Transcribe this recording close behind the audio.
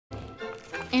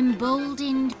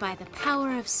Emboldened by the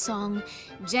power of song,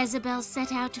 Jezebel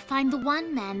set out to find the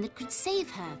one man that could save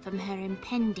her from her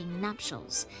impending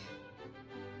nuptials.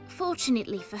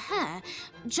 Fortunately for her,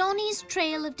 Johnny's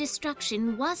trail of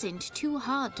destruction wasn't too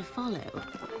hard to follow.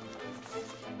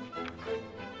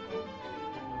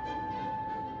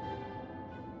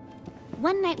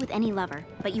 One night with any lover,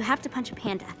 but you have to punch a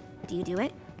panda. Do you do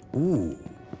it? Ooh,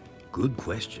 good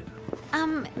question.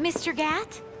 Mr.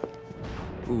 Gat?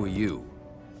 Who are you?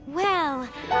 Well,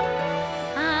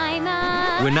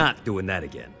 We're not doing that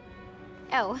again.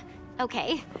 Oh,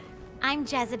 okay. I'm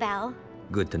Jezebel.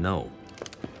 Good to know.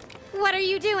 What are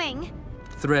you doing?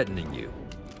 Threatening you.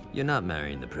 You're not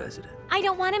marrying the president. I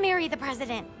don't want to marry the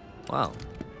president. Wow,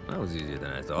 that was easier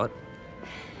than I thought.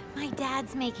 My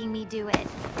dad's making me do it.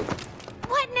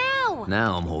 What now?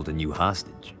 Now I'm holding you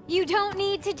hostage. You don't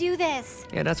need to do this.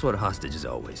 Yeah, that's what hostages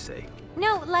always say.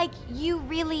 No, like, you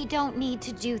really don't need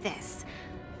to do this.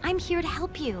 I'm here to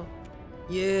help you.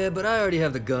 Yeah, but I already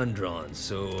have the gun drawn,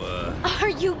 so, Are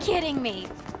you kidding me?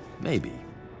 maybe.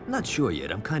 Not sure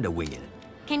yet, I'm kinda winging it.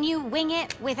 Can you wing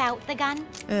it without the gun?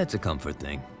 It's a comfort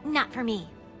thing. Not for me.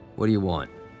 What do you want?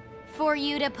 For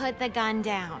you to put the gun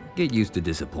down. Get used to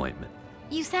disappointment.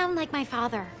 You sound like my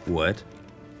father. What?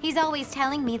 He's always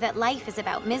telling me that life is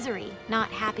about misery, not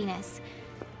happiness.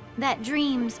 That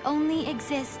dreams only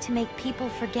exist to make people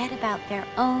forget about their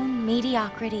own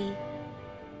mediocrity.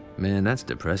 Man, that's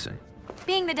depressing.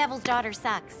 Being the devil's daughter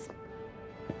sucks.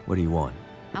 What do you want?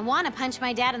 I want to punch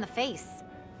my dad in the face.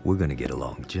 We're gonna get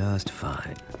along just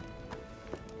fine.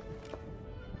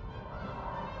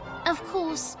 Of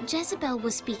course, Jezebel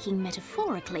was speaking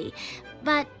metaphorically,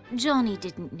 but Johnny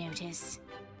didn't notice.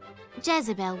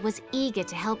 Jezebel was eager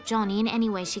to help Johnny in any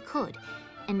way she could,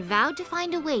 and vowed to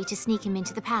find a way to sneak him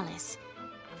into the palace.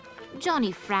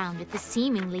 Johnny frowned at the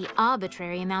seemingly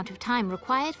arbitrary amount of time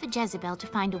required for Jezebel to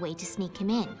find a way to sneak him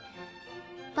in.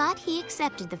 But he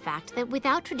accepted the fact that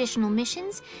without traditional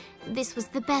missions, this was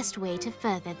the best way to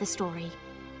further the story.